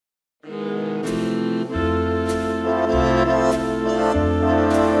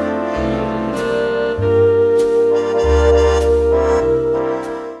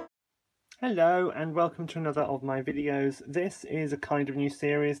Hello and welcome to another of my videos. This is a kind of new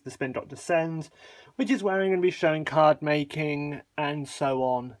series, the Spin Doctor Sends, which is where I'm going to be showing card making and so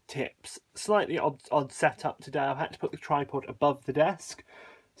on tips. Slightly odd setup today. I've had to put the tripod above the desk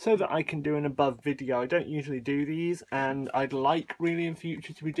so that I can do an above video. I don't usually do these and I'd like really in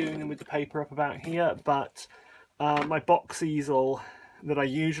future to be doing them with the paper up about here, but my box easel that I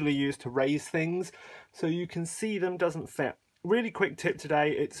usually use to raise things so you can see them doesn't fit. Really quick tip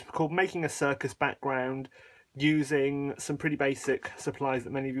today, it's called making a circus background using some pretty basic supplies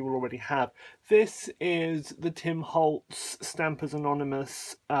that many of you will already have. This is the Tim Holtz Stampers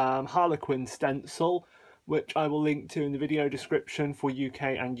Anonymous HARLEQUIN stencil, which I will link to in the video description for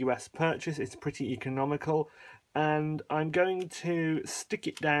UK and US purchase. It's pretty economical, and I'm going to stick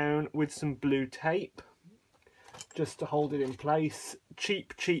it down with some blue tape just to hold it in place.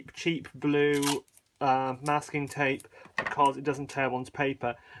 Cheap blue masking tape, because it doesn't tear one's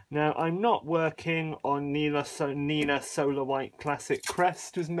paper. Now, I'm not working on Nina Solar White Classic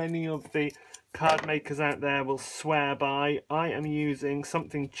Crest, as many of the card makers out there will swear by. I am using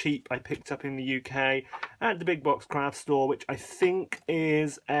something cheap I picked up in the UK at the Big Box Craft Store, which I think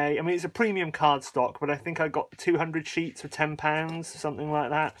is I mean, it's a premium cardstock, but I think I got 200 sheets for £10, something like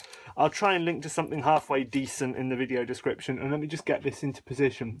that. I'll try and link to something halfway decent in the video description, and let me just get this into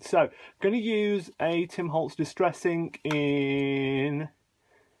position. So, I'm going to use a Tim Holtz Distress ink in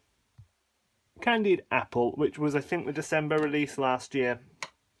Candied Apple, which was, I think, the December release last year,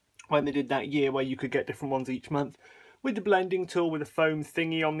 when they did that year where you could get different ones each month, with the blending tool with a foam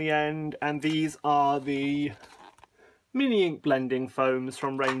thingy on the end. And these are the mini ink blending foams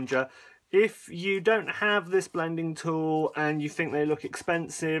from Ranger. If you don't have this blending tool and you think they look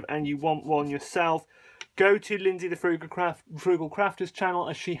expensive and you want one yourself, go to Lindsay the Frugal Crafter's channel,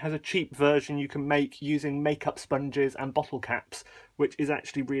 as she has a cheap version you can make using makeup sponges and bottle caps, which is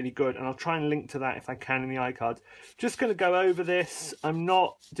actually really good, and I'll try and link to that if I can in the iCards. Just going to go over this. I'm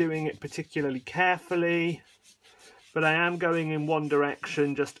not doing it particularly carefully, but I am going in one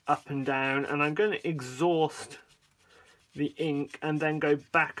direction, just up and down, and I'm going to exhaust the ink and then go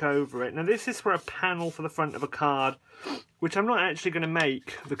back over it. Now, this is for a panel for the front of a card, which I'm not actually going to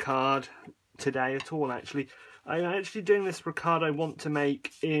make the card today at all. Actually, I'm actually doing this for a card I want to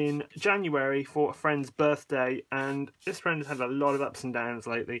make in January for a friend's birthday, and this friend has had a lot of ups and downs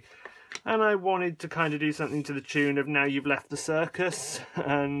lately, and I wanted to kind of do something to the tune of "Now you've left the circus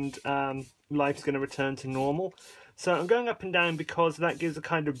and life's going to return to normal." So I'm going up and down because that gives a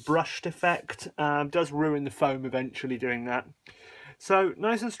kind of brushed effect. Does ruin the foam eventually doing that. So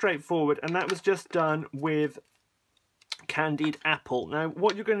nice and straightforward, and that was just done with Candied Apple. Now,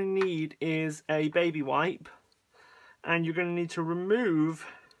 what you're going to need is a baby wipe, and you're going to need to remove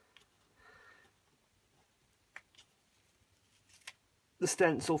the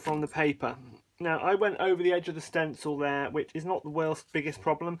stencil from the paper. Now, I went over the edge of the stencil there, which is not the world's biggest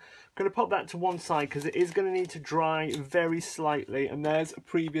problem. I'm going to pop that to one side because it is going to need to dry very slightly, and there's a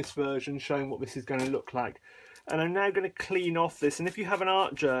previous version showing what this is going to look like. And I'm now going to clean off this, and if you have an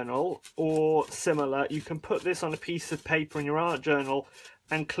art journal or similar, you can put this on a piece of paper in your art journal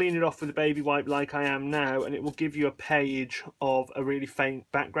and clean it off with a baby wipe like I am now, and it will give you a page of a really faint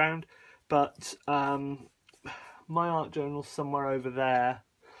background. But my art journal's somewhere over there,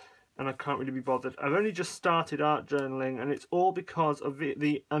 and I can't really be bothered. I've only just started art journaling, and it's all because of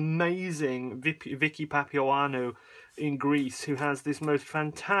the amazing Vicky Papioanu in Greece, who has this most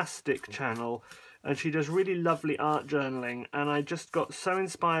fantastic channel, and she does really lovely art journaling, and I just got so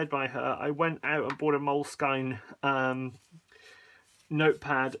inspired by her. I went out and bought a Moleskine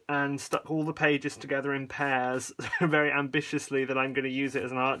notepad and stuck all the pages together in pairs very ambitiously that I'm going to use it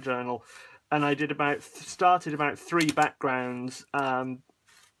as an art journal. And I did started about 3 backgrounds,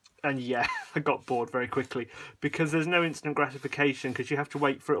 and yeah, I got bored very quickly because there's no instant gratification, because you have to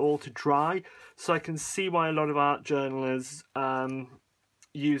wait for it all to dry. So I can see why a lot of art journalers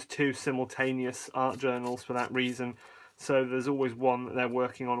use 2 simultaneous art journals for that reason. So there's always one that they're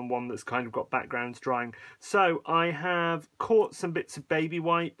working on and one that's kind of got backgrounds drying. So I have caught some bits of baby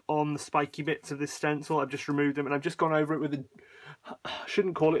wipe on the spiky bits of this stencil. I've just removed them, and I've just gone over it with a, I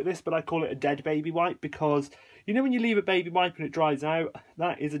shouldn't call it this, but I call it a dead baby wipe, because you know when you leave a baby wipe and it dries out,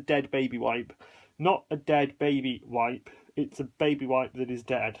 that is a dead baby wipe. Not a dead baby wipe, it's a baby wipe that is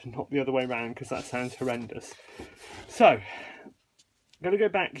dead, not the other way around, because that sounds horrendous. So I'm going to go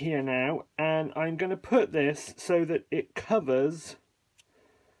back here now, and I'm going to put this so that it covers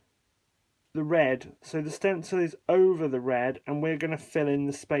the red. So the stencil is over the red, and we're going to fill in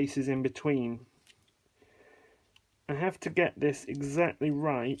the spaces in between. I have to get this exactly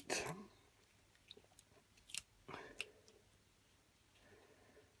right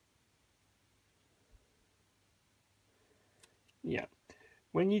Yeah.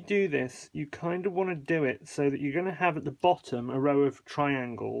 When you do this, you kind of want to do it so that you're going to have at the bottom a row of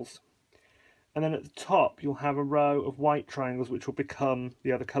triangles, and then at the top you'll have a row of white triangles which will become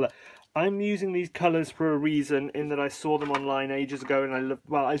the other colour. I'm using these colours for a reason, in that I saw them online ages ago, and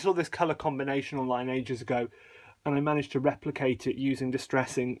I saw this colour combination online ages ago, and I managed to replicate it using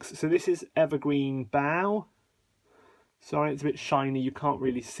distress inks. So this is Evergreen BOUGH. Sorry, it's a bit shiny, you can't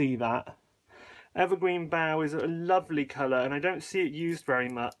really see that. Evergreen BOUGH is a lovely colour, and I don't see it used very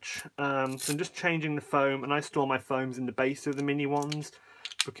much. So I'm just changing the foam, and I store my foams in the base of the mini ones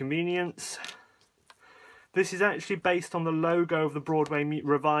for convenience. This is actually based on the logo of the Broadway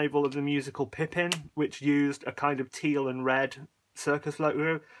revival of the musical Pippin, which used a kind of teal and red circus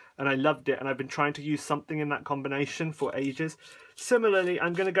logo, and I loved it, and I've been trying to use something in that combination for ages. Similarly,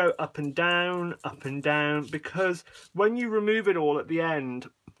 I'm going to go up and down, because when you remove it all at the end,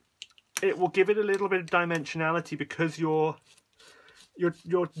 it will give it a little bit of dimensionality, because your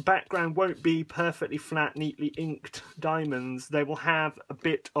background won't be perfectly flat, neatly inked diamonds. They will have a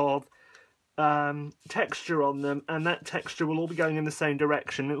bit of texture on them, and that texture will all be going in the same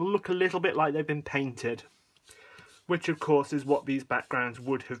direction. It will look a little bit like they've been painted, which of course is what these backgrounds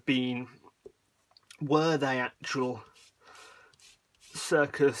would have been were they actual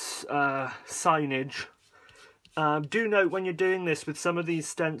circus signage. Do note when you're doing this with some of these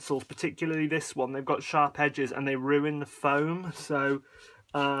stencils, particularly this one, they've got sharp edges and they ruin the foam. So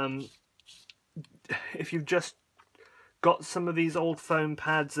if you've just got some of these old foam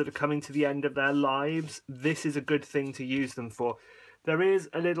pads that are coming to the end of their lives, this is a good thing to use them for. There is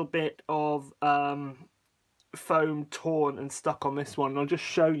a little bit of foam torn and stuck on this one. I'll just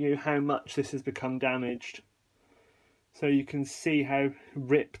show you how much this has become damaged, so you can see how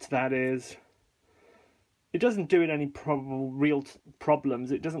ripped that is. It doesn't do it any real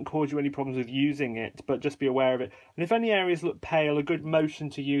problems. It doesn't cause you any problems with using it, but just be aware of it. And if any areas look pale, a good motion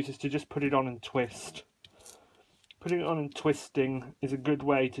to use is to just put it on and twist. Putting it on and twisting is a good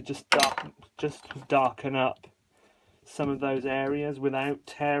way to just darken up some of those areas without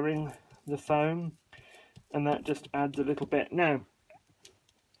tearing the foam, and that just adds a little bit. Now,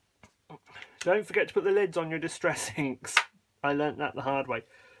 don't forget to put the lids on your distress inks. I learnt that the hard way.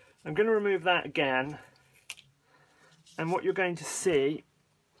 I'm going to remove that again, and what you're going to see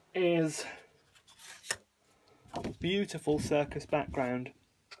is beautiful circus background.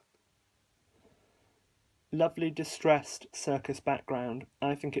 Lovely distressed circus background.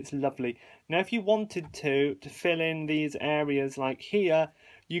 I think it's lovely. Now if you wanted to fill in these areas like here,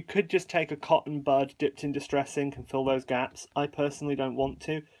 you could just take a cotton bud dipped in distress ink and fill those gaps. I personally don't want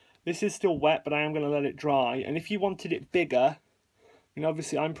to. This is still wet, but I am going to let it dry. And if you wanted it bigger,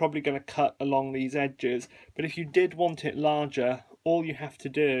 obviously I'm probably going to cut along these edges, but if you did want it larger, all you have to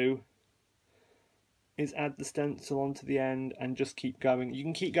do is add the stencil onto the end and just keep going. You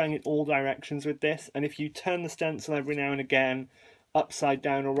can keep going in all directions with this, and if you turn the stencil every now and again upside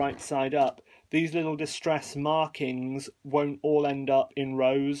down or right side up, these little distress markings won't all end up in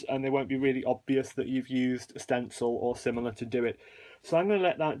rows, and they won't be really obvious that you've used a stencil or similar to do it. So I'm going to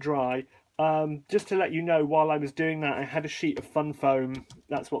let that dry. Just to let you know, while I was doing that, I had a sheet of fun foam,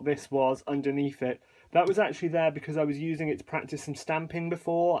 that's what this was, underneath it. That was actually there because I was using it to practice some stamping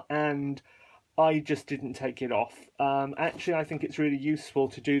before, and I just didn't take it off. Actually, I think it's really useful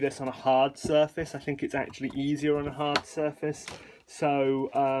to do this on a hard surface. I think it's actually easier on a hard surface. So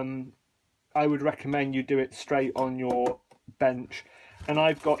I would recommend you do it straight on your bench. And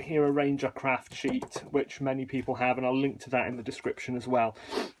I've got here a Ranger Craft sheet, which many people have, and I'll link to that in the description as well.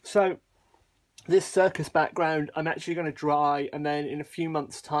 So this circus background, I'm actually going to dry, and then in a few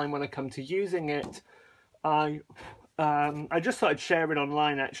months' time when I come to using it, I just thought I'd share it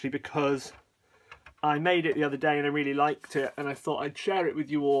online actually, because I made it the other day and I really liked it, and I thought I'd share it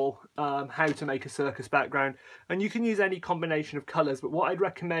with you all, how to make a circus background. And you can use any combination of colours, but what I'd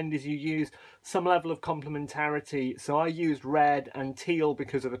recommend is you use some level of complementarity. So I used red and teal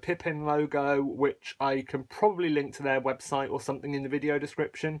because of the Pippin logo, which I can probably link to their website or something in the video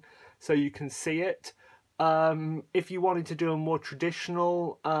description so you can see it. If you wanted to do a more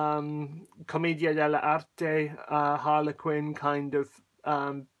traditional Commedia dell'arte, Harlequin kind of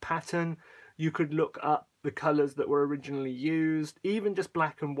pattern, you could look up the colours that were originally used. Even just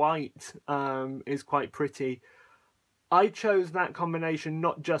black and white is quite pretty. I chose that combination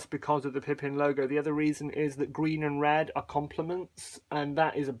not just because of the Pippin logo. The other reason is that green and red are complements, and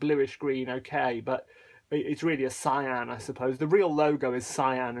that is a bluish green, okay, but it's really a cyan, I suppose. The real logo is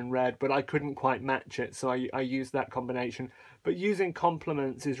cyan and red, but I couldn't quite match it, so I used that combination. But using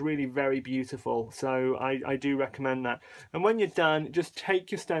complements is really very beautiful, so I do recommend that. And when you're done, just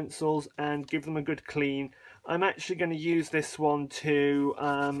take your stencils and give them a good clean. I'm actually going to use this one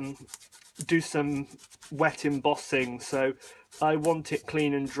to do some wet embossing, so I want it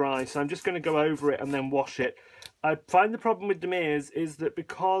clean and dry, so I'm just going to go over it and then wash it. I find the problem with them is that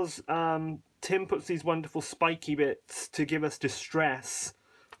because Tim puts these wonderful spiky bits to give us distress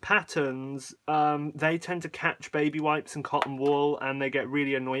patterns, they tend to catch baby wipes and cotton wool and they get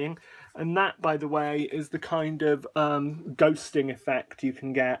really annoying. And that, by the way, is the kind of ghosting effect you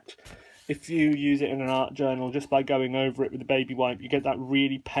can get if you use it in an art journal just by going over it with a baby wipe. You get that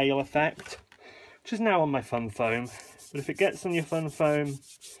really pale effect, which is now on my fun foam. But if it gets on your fun foam,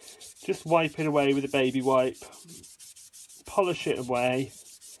 just wipe it away with a baby wipe, polish it away,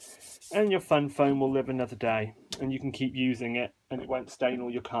 and your fun foam will live another day, and you can keep using it and it won't stain all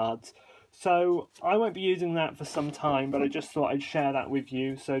your cards. So I won't be using that for some time, but I just thought I'd share that with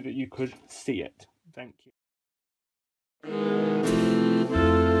you so that you could see it. Thank you.